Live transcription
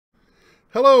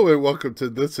Hello and welcome to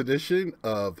this edition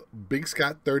of Big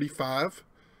Scott 35.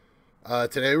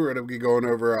 Today we're going to be going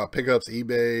over pickups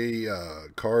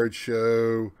eBay card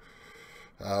show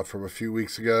from a few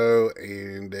weeks ago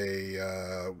and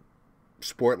a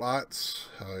Sportlots.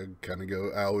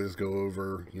 I always go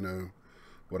over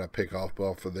what I pick off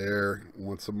of there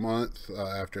once a month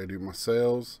after I do my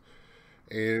sales,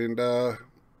 and that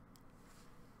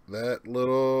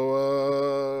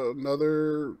little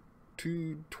another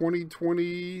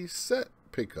 2020 set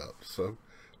pickup. So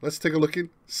let's take a look and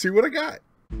see what I got.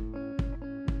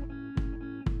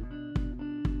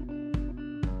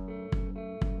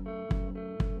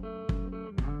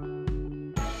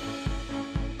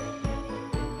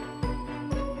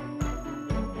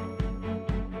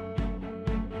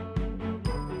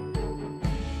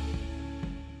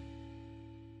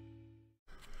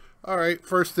 All right,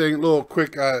 first thing, a little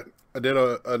quick. I did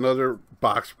another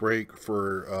box break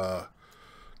for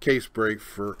case break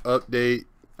for update.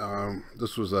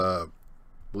 This was I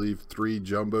believe 3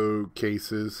 jumbo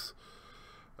cases.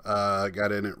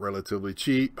 Got in it relatively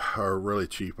cheap, or really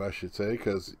cheap, I should say,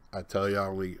 because I tell you,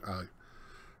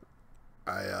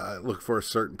 I look for a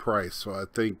certain price. So I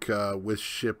think with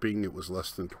shipping, it was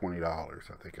less than $20.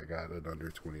 I think I got it under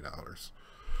 $20.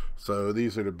 So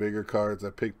these are the bigger cards I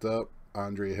picked up.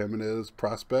 Andre Jimenez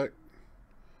prospect,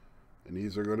 and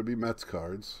these are going to be Mets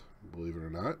cards, believe it or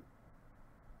not.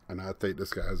 And I think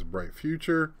this guy has a bright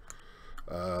future.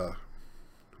 One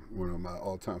of my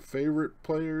all-time favorite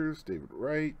players, David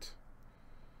Wright.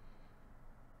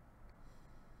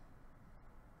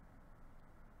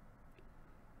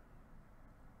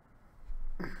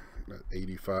 That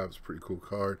 85 is a pretty cool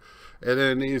card. And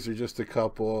then these are just a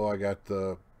couple. I got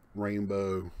the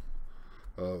rainbow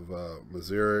of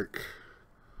Mazurek,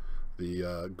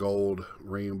 the gold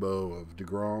rainbow of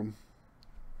DeGrom,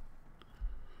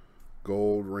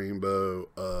 gold rainbow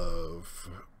of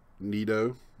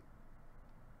Nito,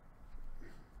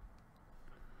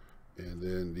 and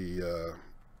then the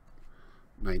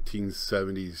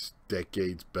 1970s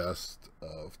decades best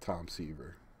of Tom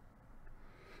Seaver,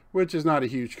 which is not a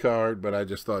huge card, but I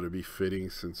just thought it'd be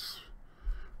fitting since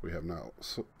we have not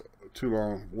too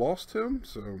long lost him.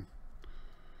 So,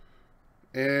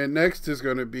 and next is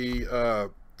going to be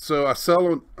so I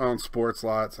sell on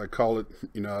Sportlots. I call it,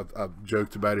 I've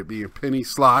joked about it being penny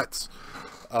slots.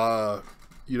 I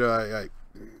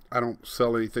don't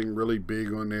sell anything really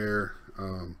big on there.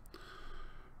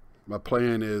 My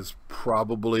plan is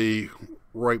probably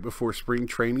right before spring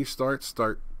training starts,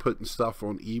 start putting stuff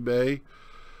on eBay.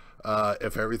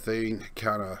 If everything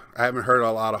I haven't heard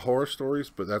a lot of horror stories,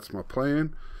 but that's my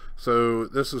plan. So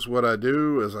this is what I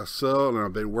do as I sell, and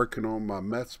I've been working on my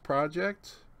Mets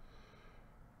project.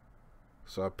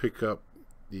 So I pick up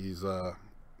these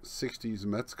 60s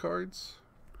Mets cards,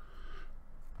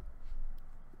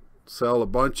 sell a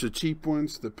bunch of cheap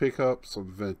ones to pick up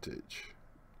some vintage,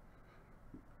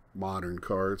 modern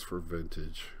cards for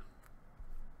vintage.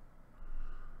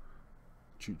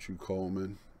 Choo-Choo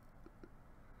Coleman.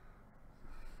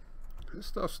 This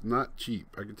stuff's not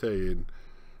cheap, I can tell you. And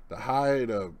the hide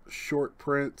of short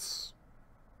prints,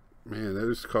 man,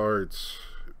 those cards,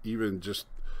 even just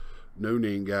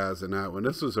no-name guys in that one.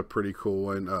 This is a pretty cool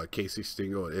one. Casey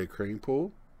Stengel and Ed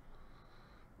Kranepool.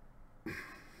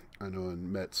 I know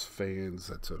in Mets fans,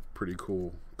 that's a pretty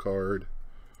cool card.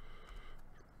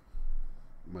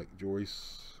 Mike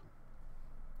Joyce.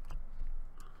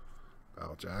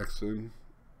 Al Jackson.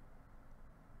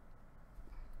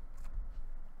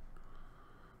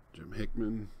 Jim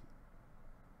Hickman.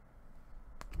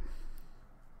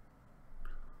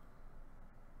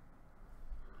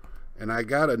 And I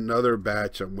got another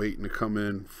batch I'm waiting to come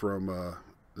in from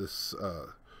this, I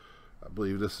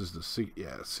believe this is the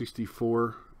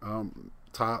 64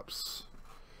 tops.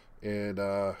 And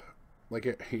I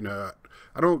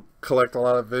don't collect a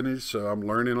lot of vintage, so I'm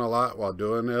learning a lot while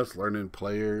doing this, learning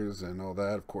players and all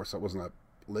that. Of course, I was not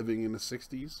living in the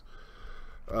 60s.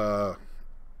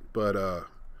 But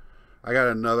I got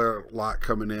another lot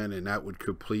coming in, and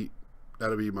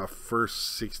that'll be my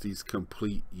first 60s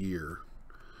complete year.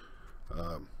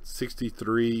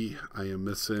 63, I am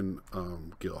missing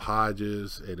Gil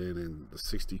Hodges, and then in the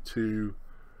 62,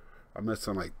 I'm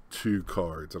missing like 2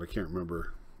 cards, and I can't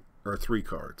remember, or 3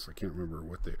 cards. I can't remember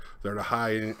what they're the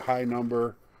high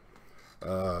number,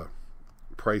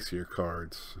 pricier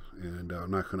cards, and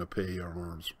I'm not going to pay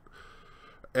arms.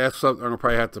 That's something I'm gonna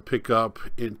probably have to pick up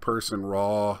in person,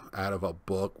 raw, out of a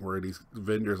book, where these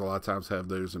vendors a lot of times have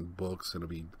those in books, and it'll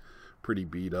be pretty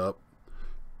beat up.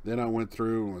 Then I went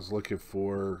through and was looking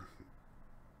for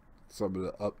some of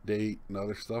the update and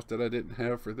other stuff that I didn't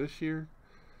have for this year.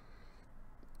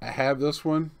 I have this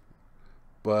one,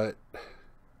 but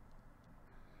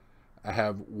I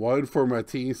have one for my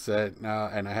team set now,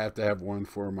 and I have to have one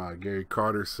for my Gary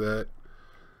Carter set.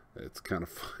 It's kind of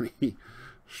funny.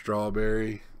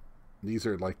 Strawberry. These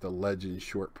are like the Legend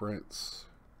short prints.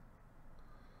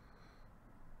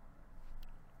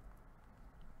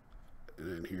 And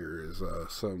then here is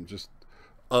some just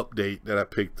update that I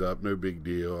picked up. No big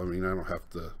deal. I mean, I don't have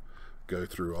to go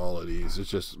through all of these. It's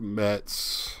just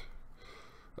Mets.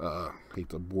 Hate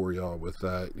to bore y'all with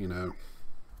that, you know.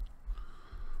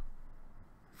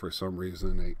 For some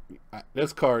reason,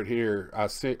 this card here, I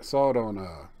saw it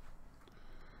on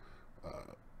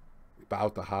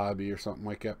About the Hobby or something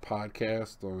like that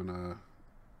podcast on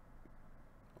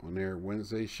their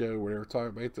Wednesday show where they were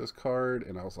talking about this card,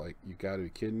 and I was like, you gotta be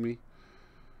kidding me.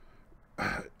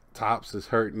 Topps is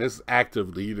hurting. This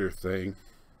active leader thing,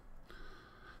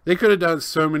 they could have done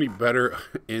so many better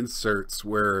inserts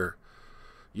where,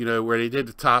 you know, where they did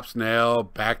the Topps now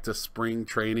back to spring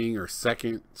training or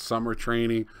second summer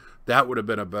training. That would have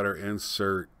been a better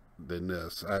insert than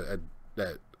this. I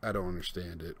don't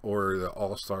understand it. Or the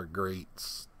All-Star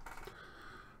Greats,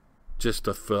 just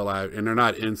to fill out, and they're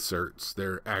not inserts,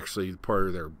 they're actually part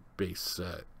of their base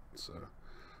set. So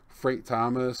Frank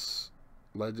Thomas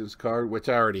Legends card, which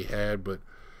I already had, but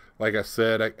like I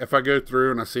said, if I go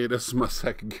through and I see this is my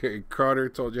second Gary Carter,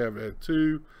 told you I've had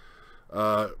two.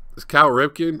 This Cal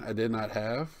Ripken I did not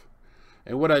have,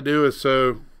 and what I do is,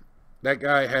 so that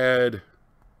guy had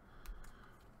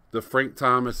the Frank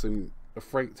Thomas and the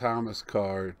Frank Thomas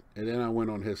card, and then I went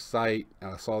on his site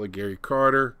and I saw the Gary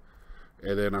Carter,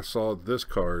 and then I saw this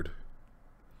card.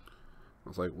 I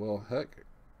was like, well, heck.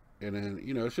 And then,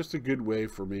 you know, it's just a good way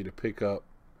for me to pick up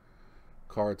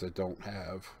cards I don't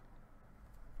have,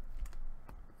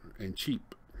 and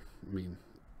cheap. I mean,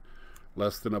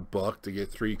 less than $1 to get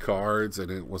 3 cards,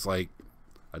 and it was like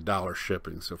 $1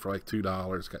 shipping. So for like $2,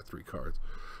 got 3 cards.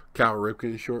 Cal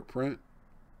Ripken short print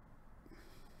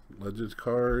Legends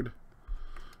card.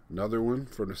 Another one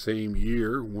for the same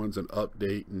year. One's an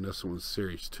update, and this one's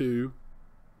Series 2.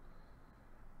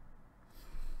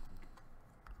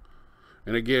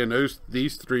 And again,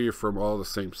 these 3 are from all the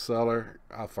same seller.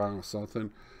 I'll find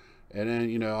something, and then,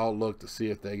 you know, I'll look to see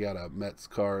if they got a Mets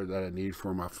card that I need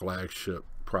for my flagship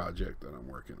project that I'm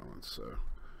working on. So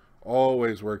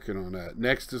always working on that.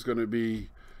 Next is going to be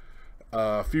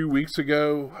a few weeks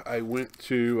ago I went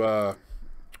to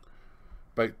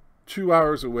about 2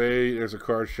 hours away, there's a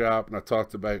card shop, and I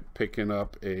talked about picking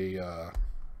up a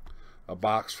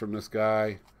box from this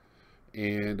guy,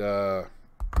 and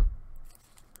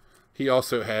he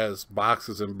also has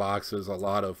boxes and boxes, a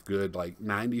lot of good like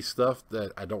 90s stuff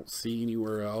that I don't see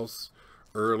anywhere else.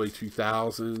 Early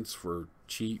 2000s for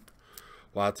cheap.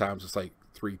 A lot of times it's like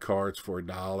 3 cards for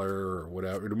 $1 or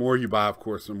whatever. The more you buy, of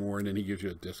course, the more, and then he gives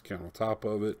you a discount on top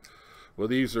of it. Well,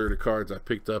 these are the cards I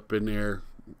picked up in there.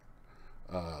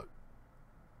 There'll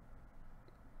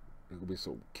be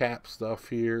some cap stuff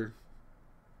here.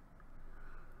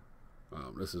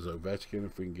 This is Ovechkin,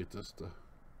 if we can get this to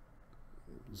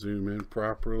zoom in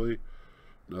properly.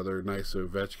 Another nice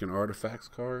Ovechkin Artifacts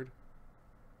card.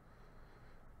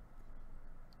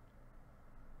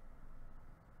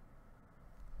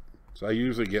 So I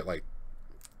usually get like,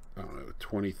 I don't know,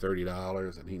 $20,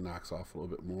 $30, and he knocks off a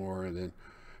little bit more. And then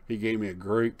he gave me a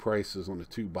great prices on the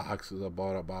 2 boxes I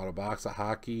bought. I bought a box of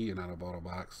hockey, and then I bought a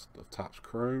box of Topps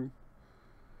Chrome.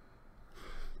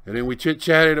 And then we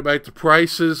chit-chatted about the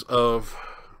prices of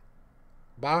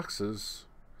boxes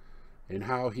and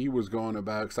how he was going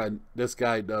about, because this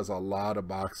guy does a lot of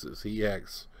boxes. He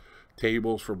acts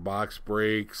tables for box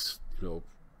breaks. He'll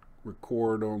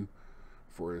record them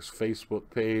for his Facebook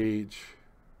page.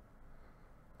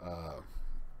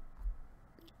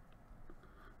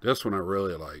 This one I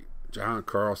really like. John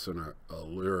Carlson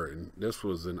Allure, and this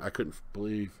was I couldn't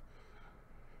believe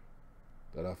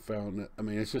that I found it. I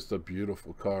mean, it's just a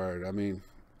beautiful card. I mean,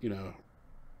 you know,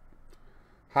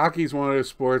 hockey's one of those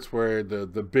sports where the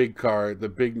big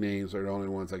names are the only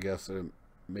ones, I guess, that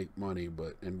make money,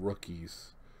 and rookies.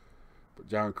 But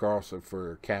John Carlson,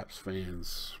 for Caps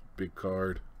fans, big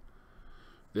card.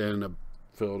 Then I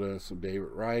filled in some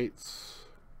David Wrights.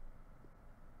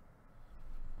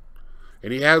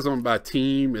 And he has them by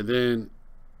team, and then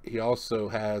he also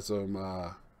has them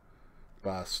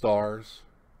by stars.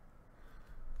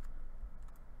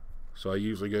 So I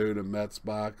usually go to the Mets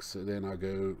box, and then I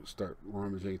go start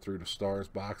rummaging through the stars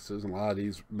boxes. And a lot of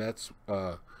these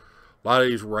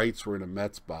Wrights were in the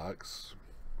Mets box.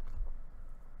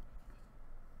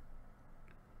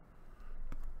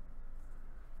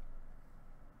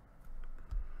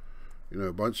 You know,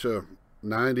 a bunch of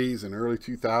 90s and early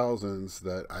 2000s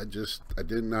that I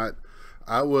did not.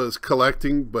 I was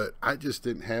collecting, but I just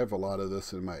didn't have a lot of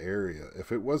this in my area.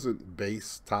 If it wasn't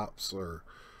base Tops or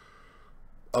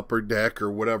Upper Deck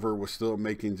or whatever was still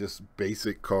making just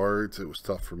basic cards, it was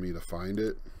tough for me to find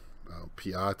it.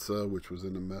 Piazza, which was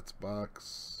in the Mets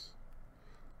box.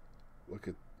 Look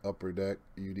at Upper Deck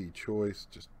UD Choice,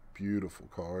 just beautiful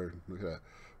card. Look at that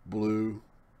blue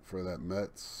for that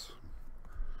Mets.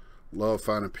 Love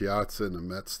finding Piazza and the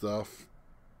Mets stuff.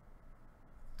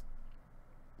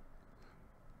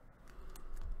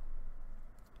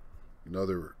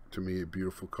 Another, to me, a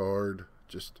beautiful card.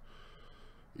 Just,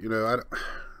 you know, I'm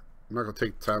not going to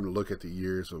take the time to look at the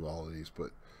years of all of these,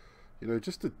 but, you know,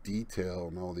 just the detail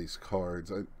in all these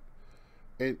cards.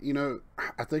 And, you know,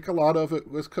 I think a lot of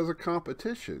it was because of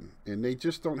competition, and they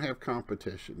just don't have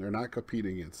competition. They're not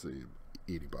competing against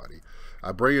anybody.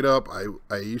 I bring it up.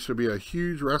 I used to be a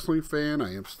huge wrestling fan.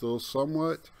 I am still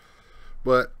somewhat,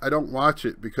 but I don't watch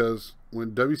it because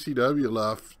when WCW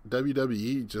left,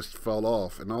 WWE just fell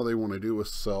off, and all they want to do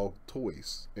is sell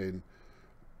toys and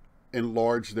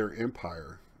enlarge their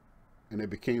empire, and it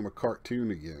became a cartoon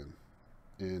again,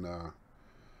 and it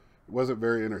wasn't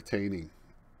very entertaining.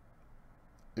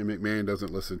 And McMahon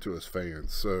doesn't listen to his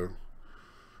fans, so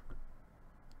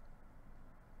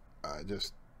I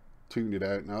just tuned it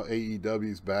out. Now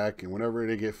AEW's back, and whenever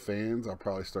they get fans, I'll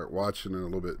probably start watching it a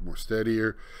little bit more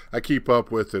steadier. I keep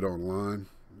up with it online.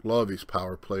 Love these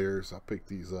power players. I pick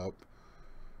these up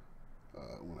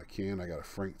when I can. I got a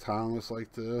Frank Thomas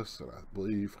like this, and I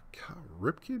believe Cal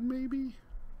Ripken maybe.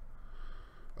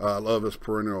 I love his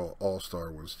perennial all-star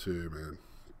ones too, man.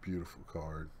 Beautiful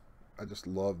card. I just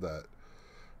love that.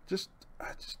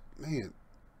 Man,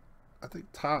 I think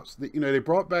Topps, you know, they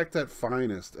brought back that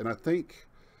finest, and I think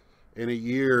in a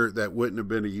year that wouldn't have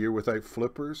been a year without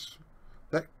flippers,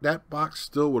 that box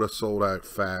still would have sold out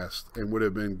fast and would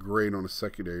have been great on the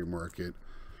secondary market,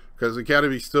 because it got to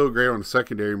be still great on the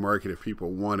secondary market if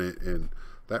people want it, and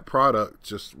that product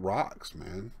just rocks,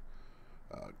 man.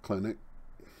 Clinic,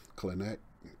 I'll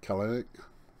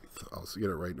get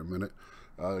it right in a minute.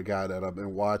 The guy that I've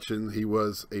been watching, he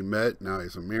was a Met, now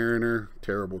he's a Mariner.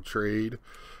 Terrible trade.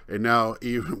 And now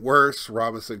even worse,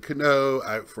 Robinson Cano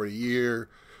out for a year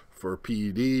for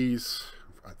PEDs.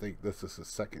 I think this is the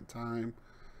second time.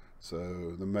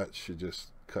 So the Mets should just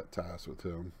cut ties with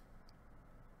him.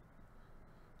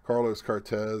 Carlos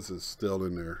Cortez is still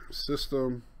in their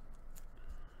system.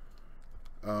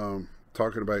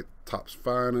 Talking about Topps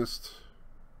finest.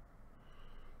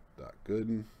 Doc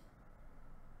Gooden.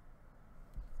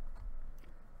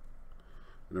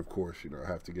 And of course, you know,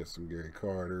 I have to get some Gary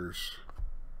Carters.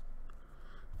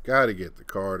 Got to get the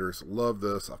Carters. Love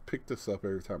this. I pick this up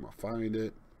every time I find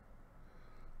it.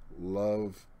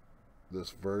 Love this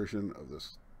version of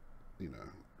this, you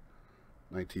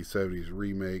know, 1970s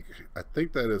remake. I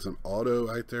think that is an auto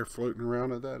out there floating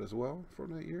around of that as well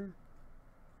from that year.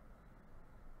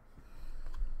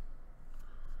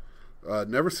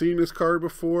 Never seen this card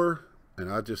before, and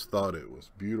I just thought it was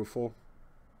beautiful.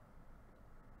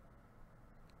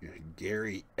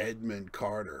 Gary Edmund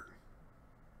Carter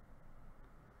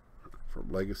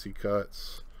from Legacy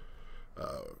Cuts.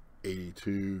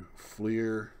 82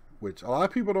 Fleer, which a lot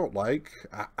of people don't like.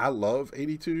 I love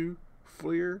 82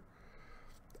 Fleer.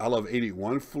 I love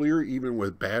 81 Fleer, even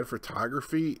with bad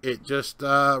photography. It just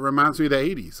reminds me of the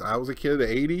 80s. I was a kid of the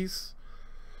 80s,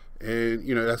 and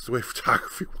you know, that's the way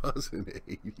photography was in the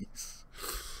 80s.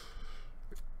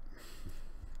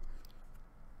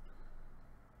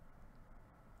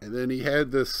 And then he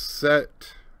had this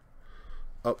set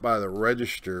up by the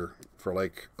register for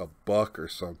like $1 or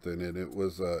something, and it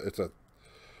was it's a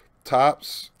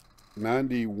Topps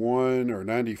 91 or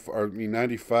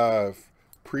 95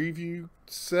 preview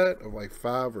set of like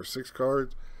 5 or 6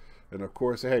 cards, and of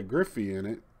course it had Griffey in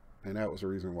it, and that was the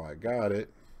reason why I got it.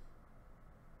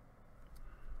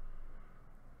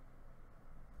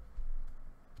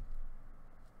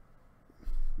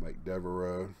 Mike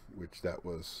Devereaux, which that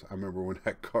was, I remember when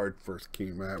that card first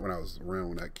came out, when I was around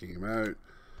when that came out.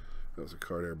 That was a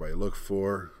card everybody looked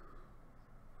for.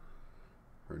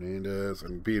 Hernandez,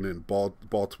 and being in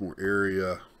Baltimore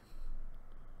area,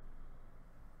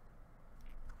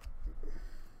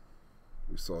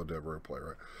 we saw Devereaux play,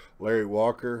 right? Larry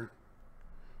Walker,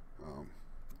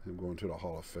 him going to the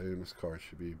Hall of Fame. This card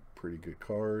should be a pretty good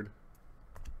card.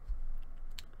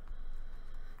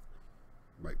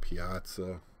 Mike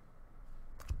Piazza.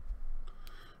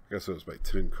 I guess it was like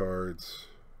 10 cards.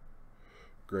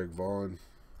 Greg Vaughn.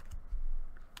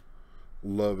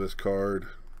 Love this card.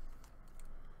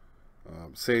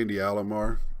 Sandy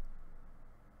Alomar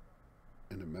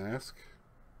in the mask.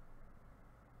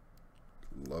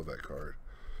 Love that card.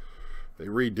 They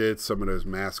redid some of those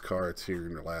mass cards here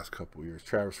in the last couple of years.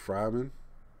 Travis Fryman.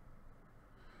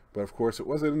 But of course, it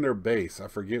wasn't in their base. I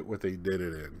forget what they did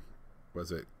it in.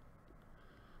 Was it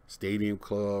Stadium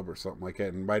Club or something like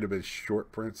that? And it might have been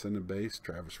short prints in the base.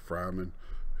 Travis Fryman,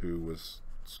 who was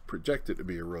projected to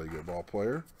be a really good ball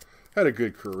player. Had a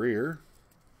good career.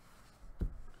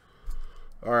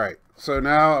 All right. So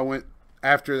now I went,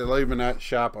 after leaving that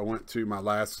shop, I went to my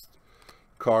last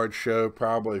card show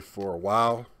probably for a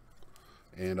while.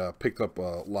 And picked up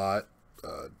a lot.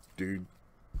 Dude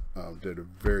did a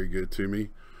very good to me.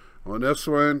 On this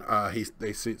one,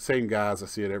 they see same guys. I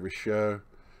see it every show.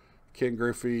 Ken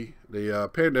Griffey. The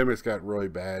pandemic's got really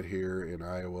bad here in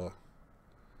Iowa.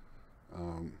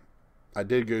 I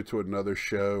did go to another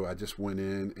show. I just went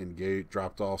in and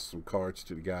dropped off some cards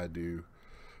to the guy I do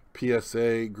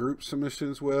PSA group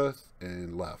submissions with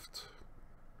and left.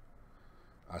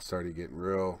 I started getting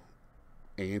real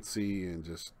antsy and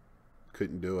just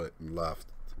couldn't do it and left.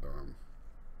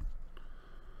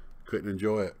 Couldn't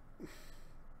enjoy it.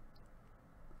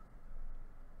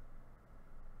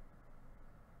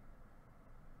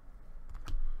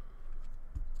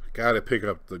 Got to pick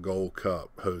up the Gold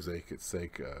Cup, Jose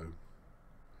Canseco.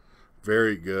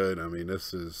 Very good. I mean,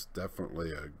 this is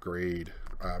definitely a grade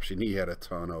option. He had a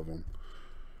ton of them.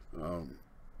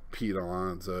 Pete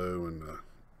Alonso and the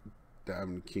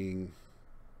Diamond King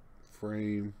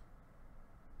frame.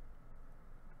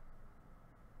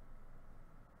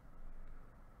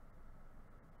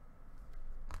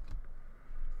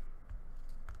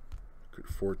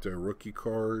 Conforto rookie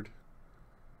card.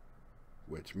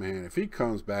 Which, man, if he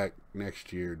comes back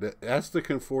next year, that's the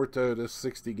Conforto, the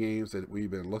 60 games that we've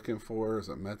been looking for as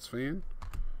a Mets fan.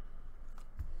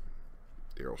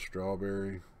 Darryl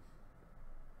Strawberry.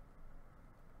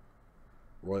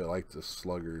 Really like the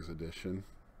Sluggers edition.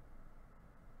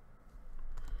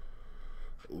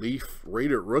 Leaf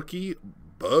rated rookie,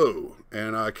 Bo.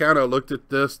 And I kind of looked at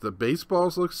this. The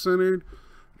baseballs look centered.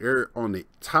 They're on the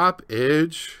top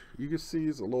edge. You can see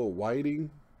it's a little whiting.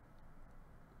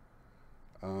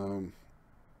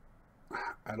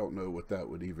 I don't know what that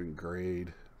would even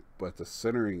grade, but the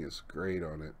centering is great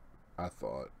on it, I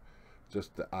thought.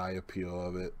 Just the eye appeal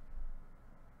of it.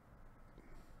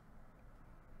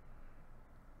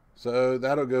 So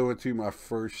that'll go into my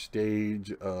first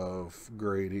stage of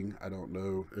grading. I don't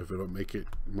know if it'll make it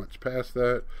much past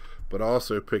that, but I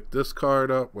also picked this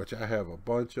card up, which I have a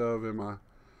bunch of in my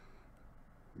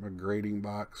grading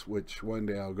box, which one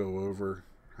day I'll go over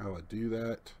how I do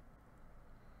that.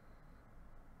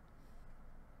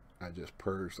 I just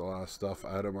purged a lot of stuff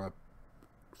out of my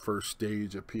first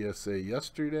stage of PSA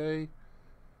yesterday,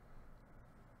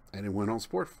 and it went on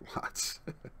Sportlots.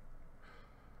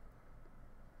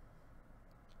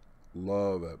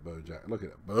 Love that Bo Jack. Look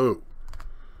at that Bo.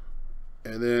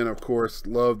 And then, of course,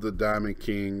 love the Diamond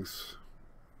Kings.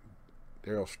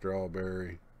 Darryl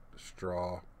Strawberry, the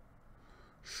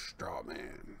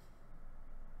Strawman,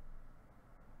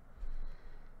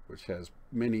 which has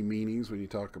many meanings when you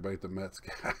talk about the Mets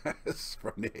guys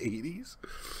from the 80s.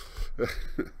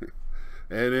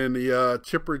 And then the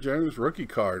Chipper Jones rookie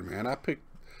card, man. I picked,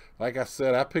 like I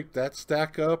said, I picked that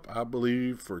stack up, I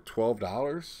believe, for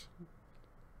 $12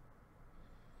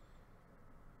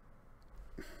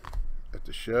 at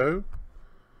the show.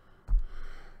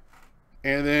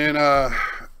 And then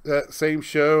that same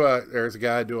show, there's a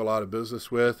guy I do a lot of business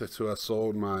with. That's who I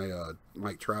sold my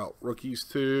Mike Trout rookies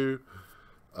to.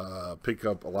 Pick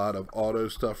up a lot of auto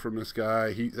stuff from this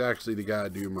guy. He's actually the guy I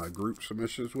do my group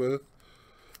submissions with.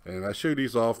 And I showed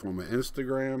these off on my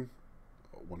Instagram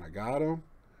when I got them.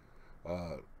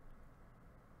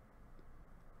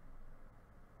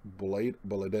 Bulade,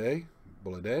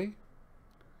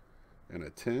 and a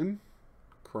 10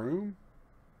 chrome.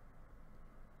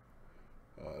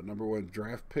 Number 1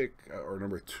 draft pick, or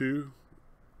number 2,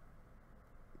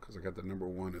 because I got the number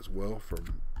 1 as well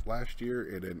from last year,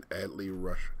 and then Adley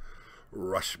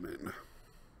Rushman.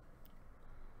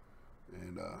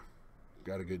 And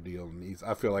got a good deal on these.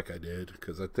 I feel like I did,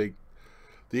 because I think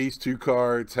these 2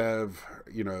 cards have,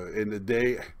 you know, in the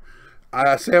day,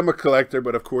 I say I'm a collector,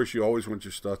 but of course you always want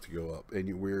your stuff to go up,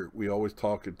 and we always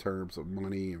talk in terms of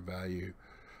money and value.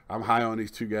 I'm high on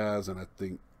these 2 guys, and I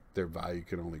think their value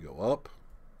can only go up.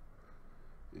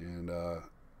 And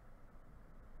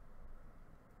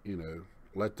you know,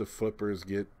 let the flippers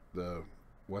get the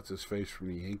what's his face from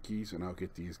the Yankees, and I'll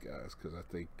get these guys, because I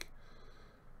think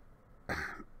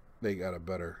they got a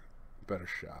better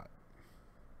shot.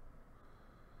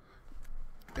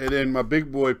 And then my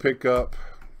big boy pickup.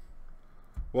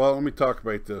 Well, let me talk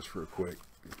about this real quick.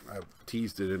 I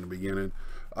teased it in the beginning.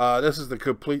 This is the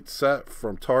complete set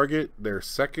from Target, their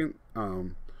second.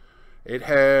 It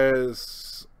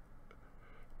has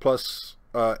plus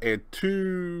and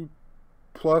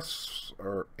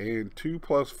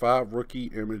 2+5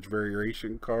 rookie image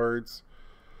variation cards.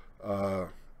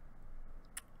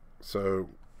 So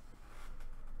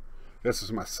this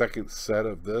is my second set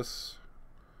of this.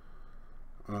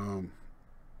 I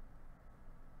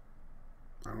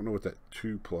don't know what that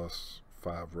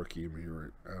 2+5 rookie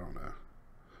image. I don't know.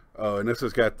 Oh, and this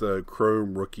has got the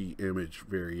Chrome rookie image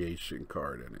variation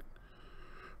card in it.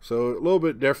 So a little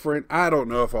bit different. I don't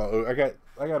know if I got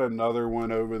another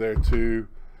one over there too,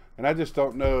 and I just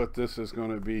don't know if this is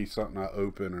going to be something I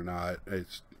open or not.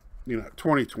 It's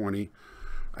 2020.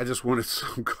 I just wanted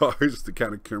some cards to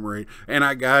kind of commemorate, and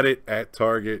I got it at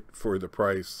Target for the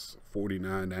price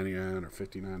 $49.99 or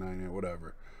 $59.99,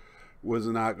 whatever. Was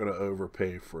not going to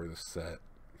overpay for the set.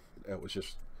 That was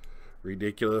just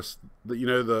ridiculous.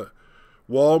 The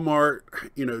Walmart,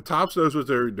 Topps knows what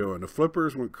they were doing. The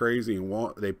flippers went crazy,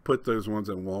 and they put those ones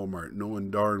in Walmart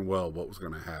knowing darn well what was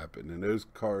going to happen. And those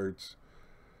cards,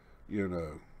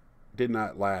 did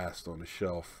not last on the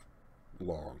shelf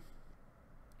long.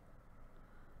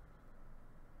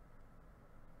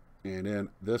 And then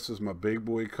this is my big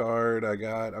boy card I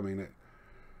got.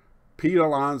 Pete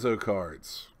Alonso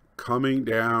cards coming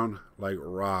down like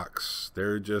rocks.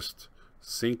 They're just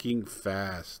sinking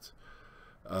fast.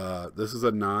 This is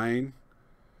a 9.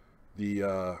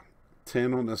 The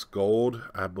 10 on this gold,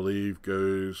 I believe,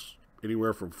 goes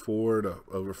anywhere from $400 to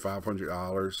over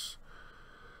 $500.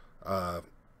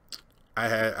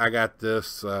 I got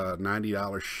this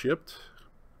 $90 shipped,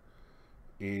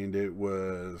 and it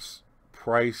was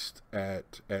priced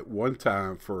at one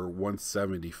time for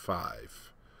 $175.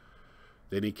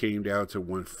 Then he came down to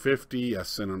 $150. I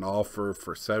sent an offer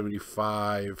for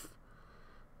 $75.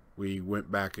 We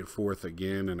went back and forth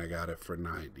again, and I got it for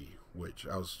 $90, which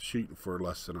I was shooting for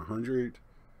less than $100.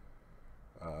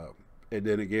 And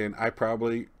then again,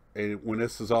 when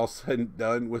this is all said and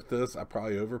done with this, I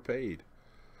probably overpaid.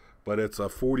 But it's a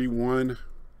 41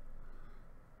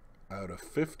 out of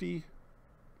 50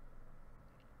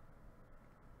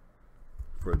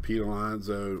 for Pete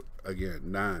Alonso.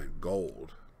 Again, 9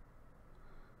 gold.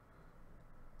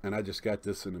 And I just got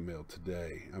this in the mail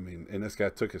today. And this guy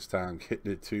took his time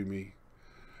getting it to me.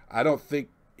 I don't think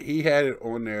he had it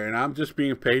on there, and I'm just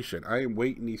being patient. I am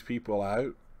waiting these people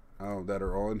out that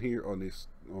are on here on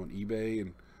eBay.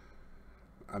 And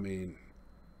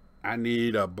I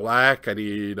need a black. I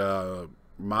need a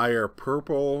Meyer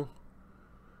purple.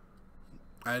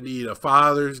 I need a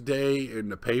Father's Day in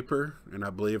the paper, and I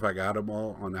believe I got them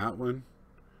all on that one.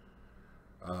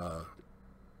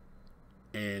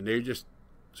 And they're just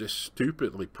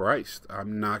stupidly priced.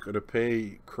 I'm not going to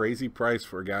pay crazy price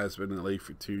for a guy that's been in the league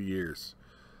for 2 years,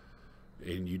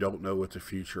 and you don't know what the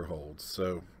future holds.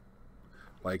 So,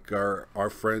 like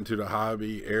our friend to the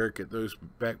hobby, Eric, at those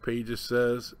back pages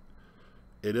says,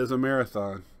 it is a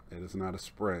marathon. It is not a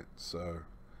sprint. So,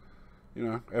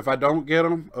 if I don't get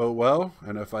them, oh well.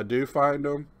 And if I do find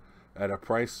them at a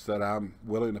price that I'm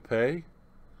willing to pay,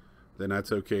 then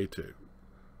that's okay too.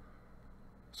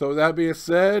 So with that being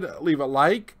said, leave a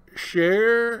like,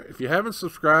 share. If you haven't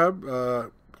subscribed,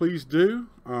 please do.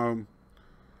 I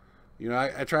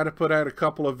try to put out a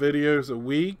couple of videos a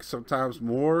week, sometimes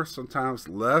more, sometimes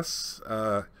less.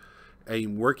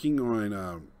 I'm working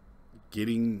on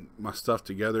getting my stuff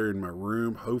together in my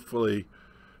room. Hopefully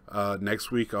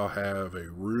next week I'll have a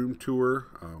room tour.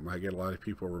 I get a lot of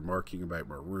people remarking about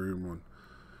my room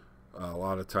a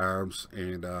lot of times,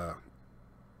 and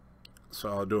so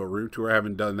I'll do a room tour. I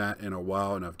haven't done that in a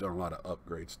while, and I've done a lot of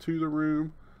upgrades to the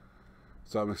room,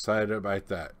 so I'm excited about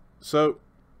that. So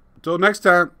until next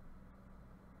time,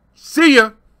 see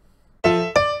ya.